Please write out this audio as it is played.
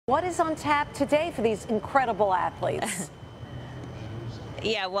What is on tap today for these incredible athletes?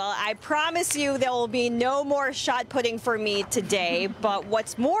 Yeah, well, I promise you there will be no more shot putting for me today. But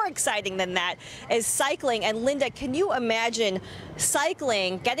what's more exciting than that is cycling. And Linda, can you imagine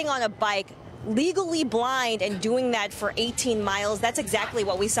cycling, getting on a bike, legally blind, and doing that for 18 miles? That's exactly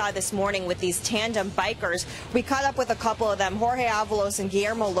what we saw this morning with these tandem bikers. We caught up with a couple of them, Jorge Avalos and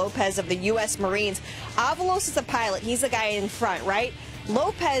Guillermo Lopez of the U.S. Marines. Avalos is the pilot. He's the guy in front, right?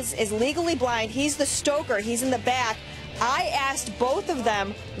 Lopez is legally blind. He's the stoker. He's in the back. I asked both of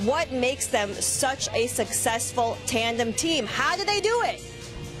them what makes them such a successful tandem team. How do they do it?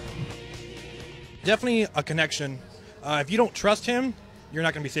 Definitely a connection. If you don't trust him, you're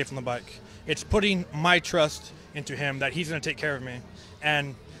not going to be safe on the bike. It's putting my trust into him that he's going to take care of me,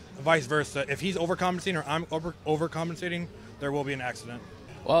 and vice versa. If he's overcompensating or I'm overcompensating, there will be an accident.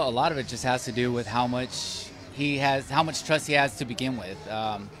 Well, a lot of it just has to do with how much trust he has to begin with.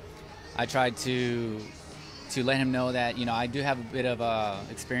 I tried to let him know that, you know, I do have a bit of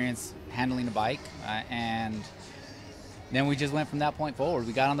experience handling a bike, and then we just went from that point forward.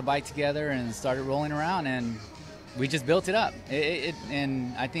 We got on the bike together and started rolling around, and we just built it up.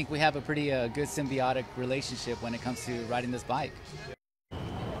 And I think we have a pretty good symbiotic relationship when it comes to riding this bike.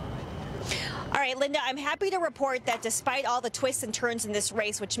 All right, Linda, I'm happy to report that despite all the twists and turns in this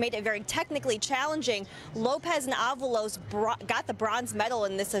race, which made it very technically challenging, Lopez and Avalos got the bronze medal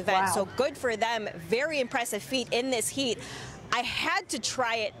in this event. Wow. So good for them. Very impressive feat in this heat. I had to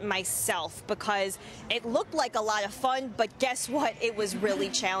try it myself because it looked like a lot of fun, but guess what? It was really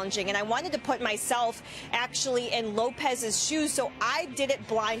challenging. And I wanted to put myself actually in Lopez's shoes, so I did it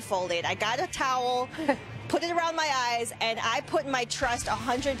blindfolded. I got a towel, put it around my eyes, and I put my trust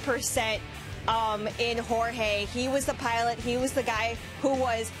 100% in Jorge. He was the pilot. He was the guy who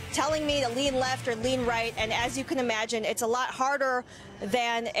was telling me to lean left or lean right. And as you can imagine, it's a lot harder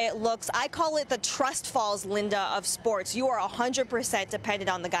than it looks. I call it the trust falls, Linda, of sports. You are 100% dependent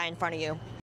on the guy in front of you.